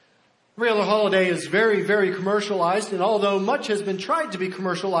Every other holiday is very, very commercialized, and although much has been tried to be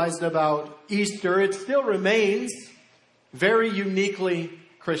commercialized about Easter, it still remains very uniquely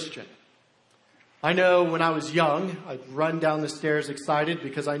Christian. I know when I was young, I'd run down the stairs excited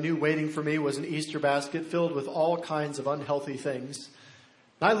because I knew waiting for me was an Easter basket filled with all kinds of unhealthy things.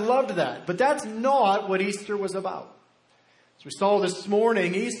 I loved that, but that's not what Easter was about. As we saw this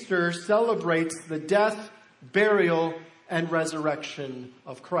morning, Easter celebrates the death, burial, and resurrection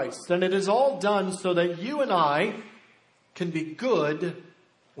of Christ. And it is all done so that you and I can be good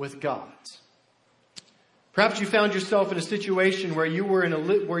with God. Perhaps you found yourself in a situation where you were in a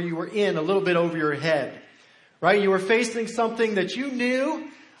little bit over your head, right? You were facing something that you knew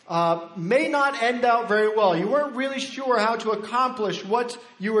may not end out very well. You weren't really sure how to accomplish what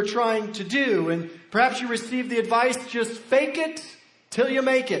you were trying to do. And perhaps you received the advice, just fake it till you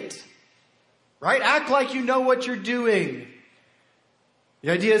make it. Right? Act like you know what you're doing.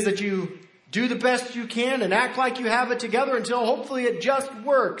 The idea is that you do the best you can and act like you have it together until hopefully it just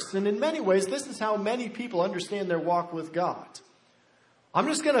works. And in many ways, this is how many people understand their walk with God. I'm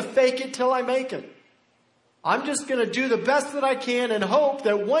just going to fake it till I make it. I'm just going to do the best that I can and hope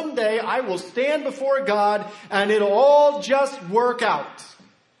that one day I will stand before God and it'll all just work out.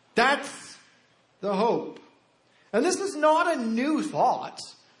 That's the hope. And this is not a new thought.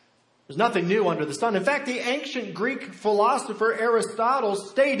 There's nothing new under the sun. In fact, the ancient Greek philosopher Aristotle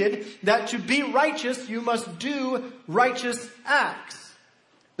stated that to be righteous, you must do righteous acts.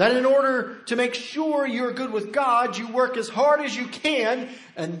 That in order to make sure you're good with God, you work as hard as you can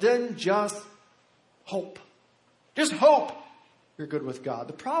and then just hope. Just hope you're good with God.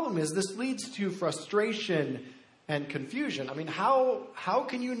 The problem is this leads to frustration and confusion. I mean, how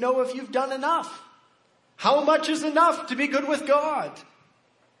can you know if you've done enough? How much is enough to be good with God?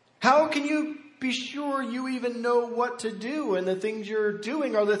 How can you be sure you even know what to do and the things you're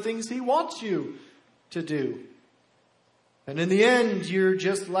doing are the things He wants you to do? And in the end, you're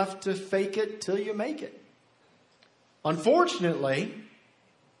just left to fake it till you make it. Unfortunately,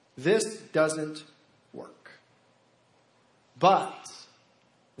 this doesn't work. But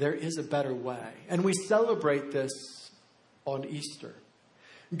there is a better way. And we celebrate this on Easter.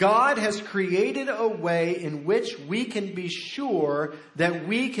 God has created a way in which we can be sure that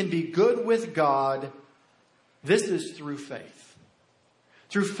we can be good with God. This is through faith.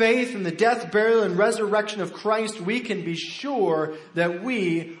 Through faith in the death, burial, and resurrection of Christ, we can be sure that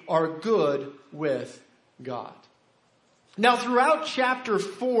we are good with God. Now, throughout chapter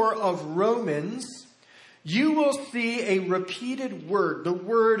 4 of Romans, you will see a repeated word, the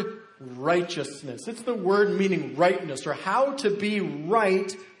word righteousness. It's the word meaning rightness, or how to be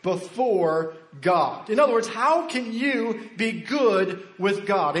right before God. In other words, how can you be good with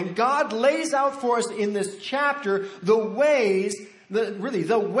God? And God lays out for us in this chapter the way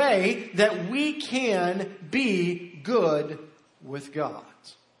that we can be good with God.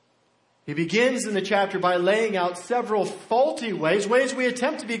 He begins in the chapter by laying out several faulty ways we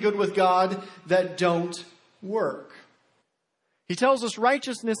attempt to be good with God that don't work. He tells us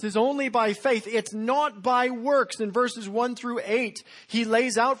righteousness is only by faith. It's not by works. In verses 1 through 8, he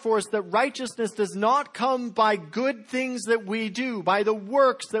lays out for us that righteousness does not come by good things that we do, by the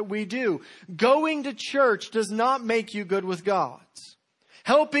works that we do. Going to church does not make you good with God.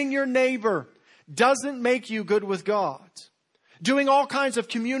 Helping your neighbor doesn't make you good with God. Doing all kinds of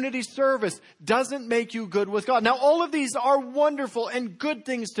community service doesn't make you good with God. Now, all of these are wonderful and good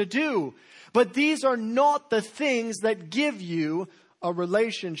things to do, but these are not the things that give you a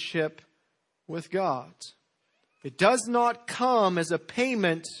relationship with God. It does not come as a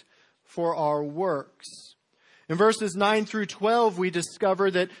payment for our works. In verses 9 through 12, we discover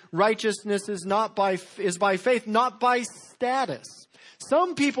that righteousness is by faith, not by status.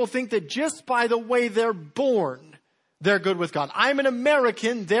 Some people think that just by the way they're born, they're good with God. I'm an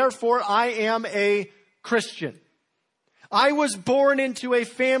American, therefore I am a Christian. I was born into a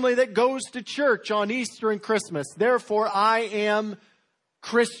family that goes to church on Easter and Christmas, therefore I am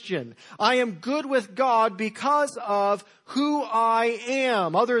Christian. I am good with God because of who I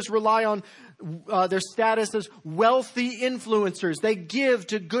am. Others rely on their status as wealthy influencers. They give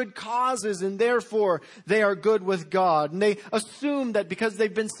to good causes and therefore they are good with God. And they assume that because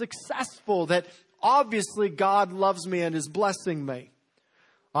they've been successful that obviously God loves me and is blessing me.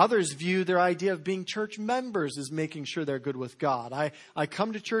 Others view their idea of being church members as making sure they're good with God. I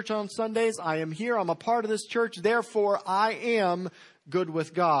come to church on Sundays. I am here. I'm a part of this church. Therefore, I am good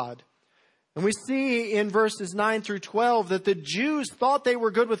with God. And we see in verses 9 through 12 that the Jews thought they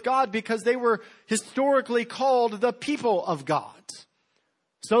were good with God because they were historically called the people of God.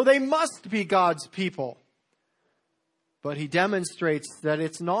 So they must be God's people. But he demonstrates that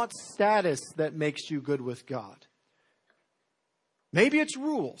it's not status that makes you good with God. Maybe it's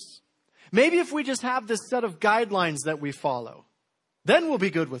rules. Maybe if we just have this set of guidelines that we follow, then we'll be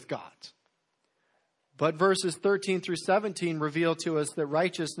good with God. But verses 13 through 17 reveal to us that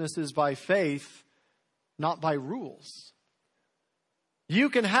righteousness is by faith, not by rules. You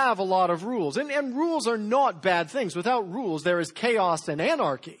can have a lot of rules, and rules are not bad things. Without rules, there is chaos and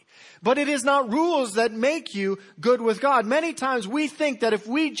anarchy. But it is not rules that make you good with God. Many times we think that if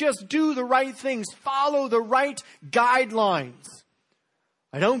we just do the right things, follow the right guidelines,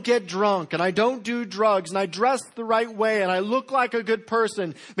 I don't get drunk, and I don't do drugs, and I dress the right way, and I look like a good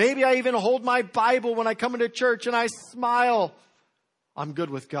person. Maybe I even hold my Bible when I come into church and I smile. I'm good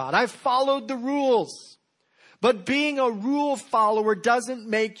with God. I've followed the rules. But being a rule follower doesn't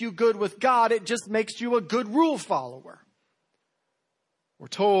make you good with God. It just makes you a good rule follower. We're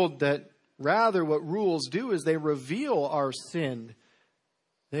told that rather what rules do is they reveal our sin.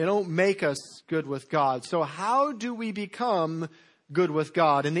 They don't make us good with God. So how do we become good with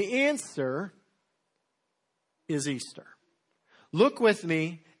God? And the answer is Easter. Look with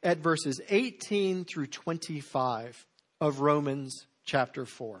me at verses 18 through 25 of Romans chapter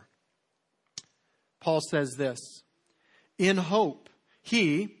 4. Paul says this, in hope,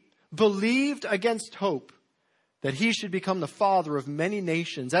 he believed against hope that he should become the father of many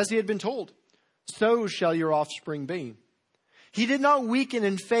nations, as he had been told, so shall your offspring be. He did not weaken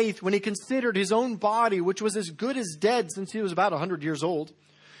in faith when he considered his own body, which was as good as dead since he was about 100 years old,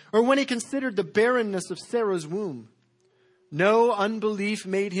 or when he considered the barrenness of Sarah's womb. No unbelief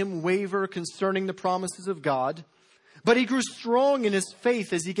made him waver concerning the promises of God, but he grew strong in his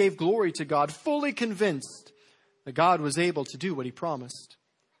faith as he gave glory to God, fully convinced that God was able to do what he promised.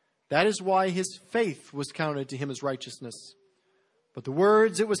 That is why his faith was counted to him as righteousness. But the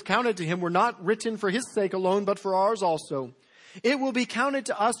words it was counted to him were not written for his sake alone, but for ours also. It will be counted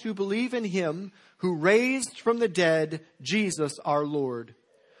to us who believe in him who raised from the dead Jesus our Lord,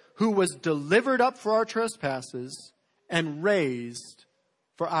 who was delivered up for our trespasses and raised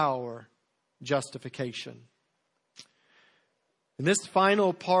for our justification. In this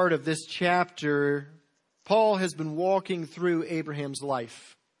final part of this chapter, Paul has been walking through Abraham's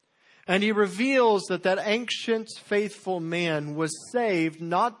life. And he reveals that ancient faithful man was saved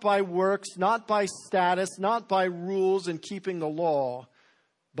not by works, not by status, not by rules and keeping the law,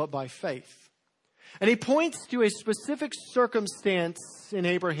 but by faith. And he points to a specific circumstance in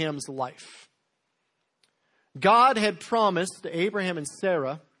Abraham's life. God had promised to Abraham and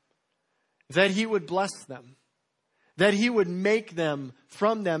Sarah that he would bless them, that he would make them,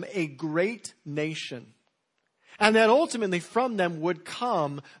 from them, a great nation. And that ultimately from them would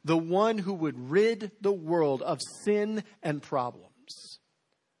come the one who would rid the world of sin and problems.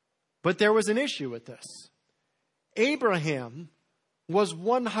 But there was an issue with this. Abraham was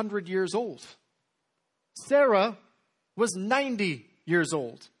 100 years old. Sarah was 90 years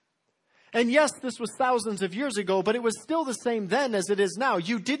old. And yes, this was thousands of years ago, but it was still the same then as it is now.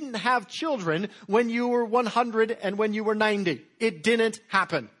 You didn't have children when you were 100 and when you were 90. It didn't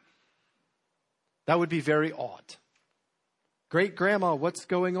happen. That would be very odd. Great-grandma, what's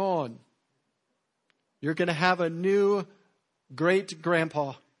going on? You're going to have a new great-grandpa.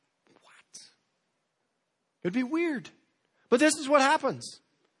 What? It'd be weird. But this is what happens.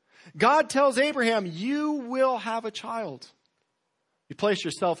 God tells Abraham, you will have a child. You place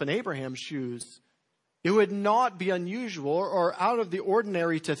yourself in Abraham's shoes, it would not be unusual or out of the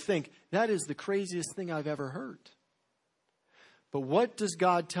ordinary to think, that is the craziest thing I've ever heard. But what does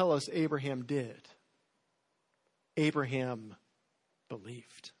God tell us Abraham did? Abraham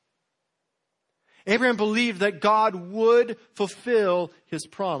believed. Abraham believed that God would fulfill his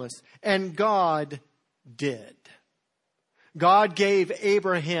promise, and God did. God gave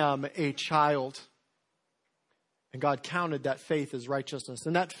Abraham a child, and God counted that faith as righteousness.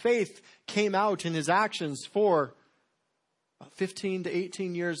 And that faith came out in his actions for about 15 to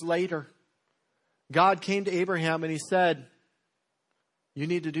 18 years later. God came to Abraham and he said, you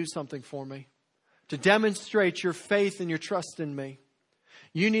need to do something for me. To demonstrate your faith and your trust in me,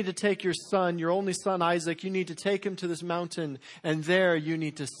 you need to take your son, your only son Isaac, you need to take him to this mountain, and there you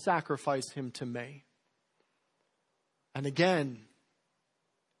need to sacrifice him to me. And again,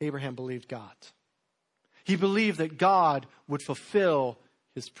 Abraham believed God. He believed that God would fulfill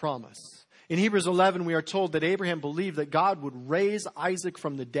his promise. In Hebrews 11, we are told that Abraham believed that God would raise Isaac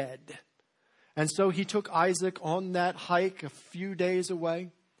from the dead. And so he took Isaac on that hike a few days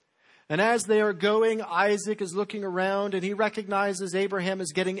away. And as they are going, Isaac is looking around and he recognizes Abraham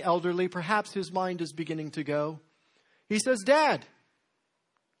is getting elderly. Perhaps his mind is beginning to go. He says, Dad,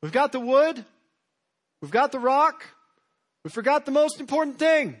 we've got the wood. We've got the rock. We forgot the most important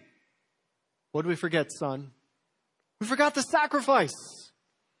thing. What did we forget, son? We forgot the sacrifice.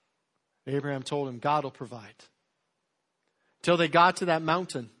 Abraham told him, God will provide. Till they got to that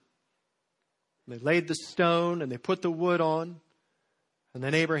mountain. They laid the stone and they put the wood on. And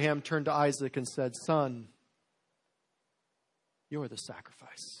then Abraham turned to Isaac and said, son, you're the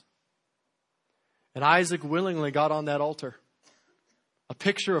sacrifice. And Isaac willingly got on that altar. A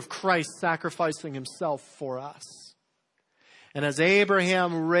picture of Christ sacrificing himself for us. And as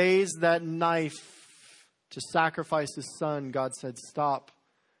Abraham raised that knife to sacrifice his son, God said, stop.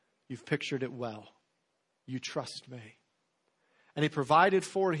 You've pictured it well. You trust me. And he provided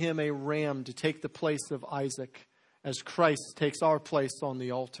for him a ram to take the place of Isaac as Christ takes our place on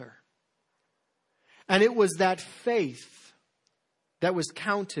the altar. And it was that faith that was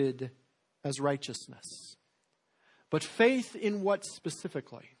counted as righteousness. But faith in what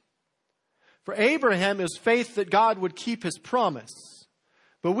specifically? For Abraham, it was faith that God would keep his promise.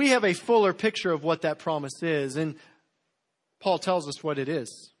 But we have a fuller picture of what that promise is. And Paul tells us what it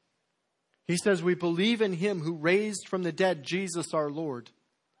is. He says, we believe in him who raised from the dead Jesus our Lord,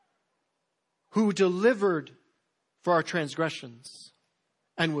 who delivered for our transgressions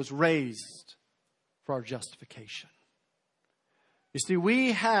and was raised for our justification. You see,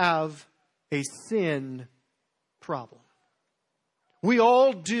 we have a sin problem. We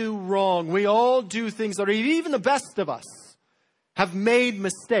all do wrong. We all do things that are, even the best of us have made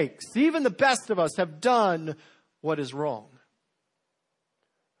mistakes. Even the best of us have done what is wrong.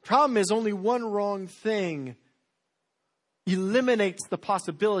 The problem is only one wrong thing eliminates the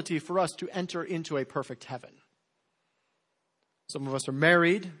possibility for us to enter into a perfect heaven. Some of us are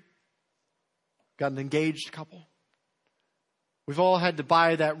married, got an engaged couple. We've all had to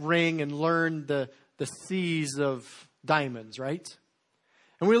buy that ring and learn the seas of diamonds, right?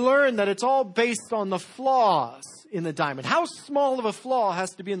 And we learn that it's all based on the flaws in the diamond. How small of a flaw has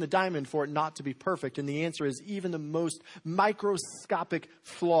to be in the diamond for it not to be perfect? And the answer is even the most microscopic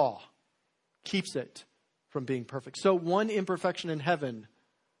flaw keeps it from being perfect. So one imperfection in heaven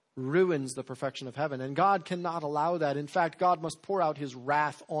ruins the perfection of heaven. And God cannot allow that. In fact, God must pour out his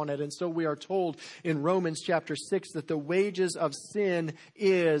wrath on it. And so we are told in Romans chapter 6 that the wages of sin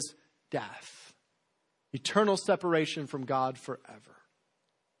is death. Eternal separation from God forever.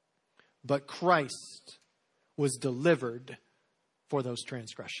 But Christ was delivered for those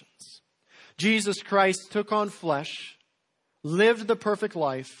transgressions. Jesus Christ took on flesh, lived the perfect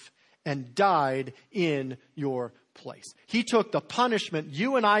life, and died in your place. He took the punishment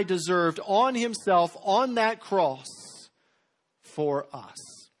you and I deserved on himself on that cross for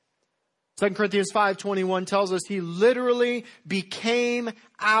us. 2 Corinthians 5:21 tells us he literally became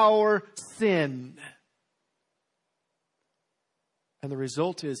our sin. And the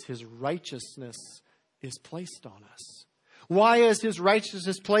result is his righteousness is placed on us. Why is his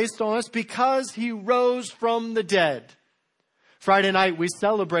righteousness placed on us? Because he rose from the dead. Friday night we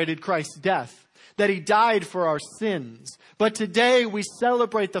celebrated Christ's death, that he died for our sins. But today we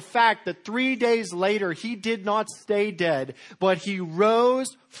celebrate the fact that 3 days later he did not stay dead, but he rose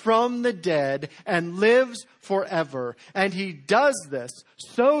from the dead and lives forever. And he does this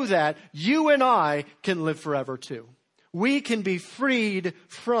so that you and I can live forever too. We can be freed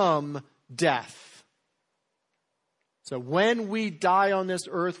from death. So when we die on this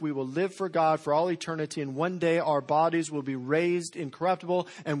earth, we will live for God for all eternity. And one day our bodies will be raised incorruptible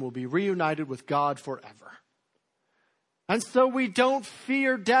and will be reunited with God forever. And so we don't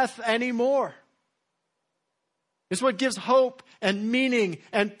fear death anymore. It's what gives hope and meaning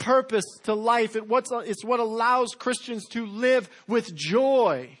and purpose to life. It's what allows Christians to live with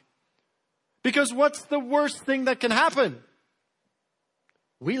joy. Because what's the worst thing that can happen?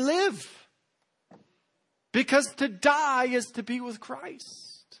 We live. Because to die is to be with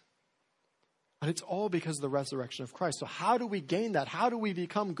Christ. And it's all because of the resurrection of Christ. So how do we gain that? How do we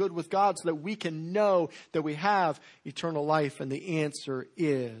become good with God so that we can know that we have eternal life? And the answer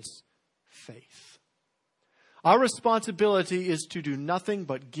is faith. Our responsibility is to do nothing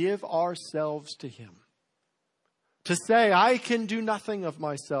but give ourselves to him. To say, I can do nothing of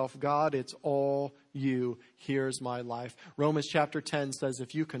myself. God, it's all you. Here's my life. Romans chapter 10 says,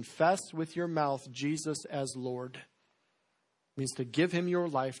 if you confess with your mouth Jesus as Lord, it means to give him your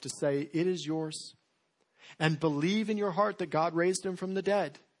life, to say it is yours, and believe in your heart that God raised him from the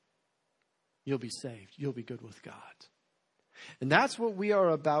dead, you'll be saved. You'll be good with God. And that's what we are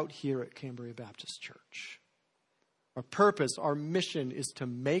about here at Cambria Baptist Church. Our purpose, our mission is to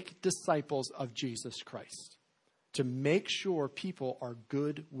make disciples of Jesus Christ. To make sure people are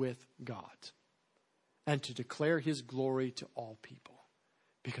good with God. And to declare his glory to all people.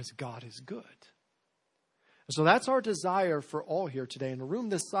 Because God is good. And so that's our desire for all here today. In a room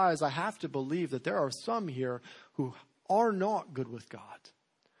this size, I have to believe that there are some here who are not good with God.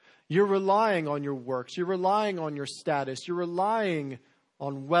 You're relying on your works. You're relying on your status. You're relying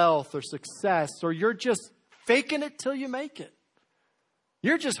on wealth or success, or you're just faking it till you make it.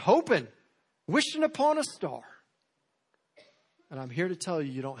 You're just hoping, wishing upon a star. And I'm here to tell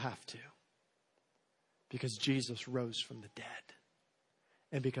you, you don't have to. Because Jesus rose from the dead.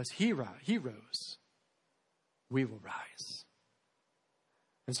 And because he rose, we will rise.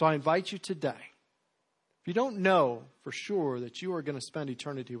 And so I invite you today, if you don't know for sure that you are going to spend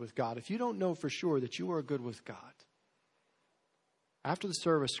eternity with God, if you don't know for sure that you are good with God, after the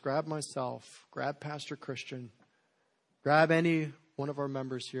service, grab myself, grab Pastor Christian, grab any one of our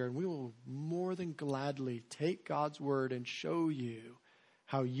members here, and we will more than gladly take God's word and show you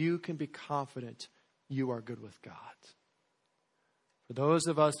how you can be confident you are good with God. For those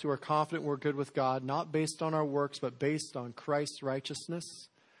of us who are confident we're good with God, not based on our works, but based on Christ's righteousness,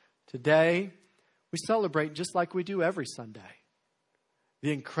 today we celebrate, just like we do every Sunday,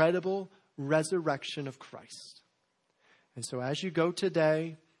 the incredible resurrection of Christ. And so as you go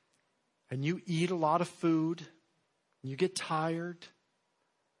today and you eat a lot of food, and you get tired,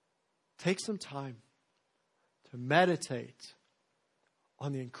 take some time to meditate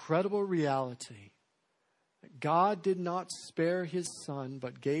on the incredible reality that God did not spare his Son,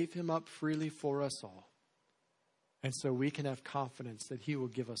 but gave him up freely for us all. And so we can have confidence that he will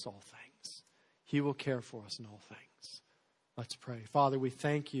give us all things. He will care for us in all things. Let's pray. Father, we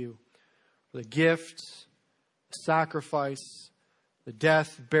thank you for the gift, the sacrifice, the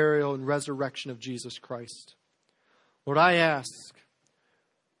death, burial, and resurrection of Jesus Christ. Lord, I ask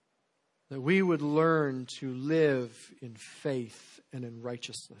that we would learn to live in faith and in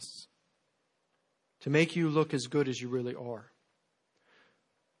righteousness, to make you look as good as you really are.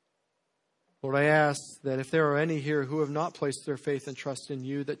 Lord, I ask that if there are any here who have not placed their faith and trust in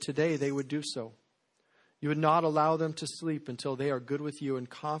you, that today they would do so. You would not allow them to sleep until they are good with you and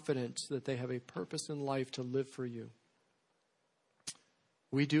confident that they have a purpose in life to live for you.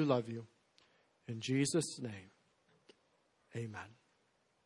 We do love you. In Jesus' name, amen.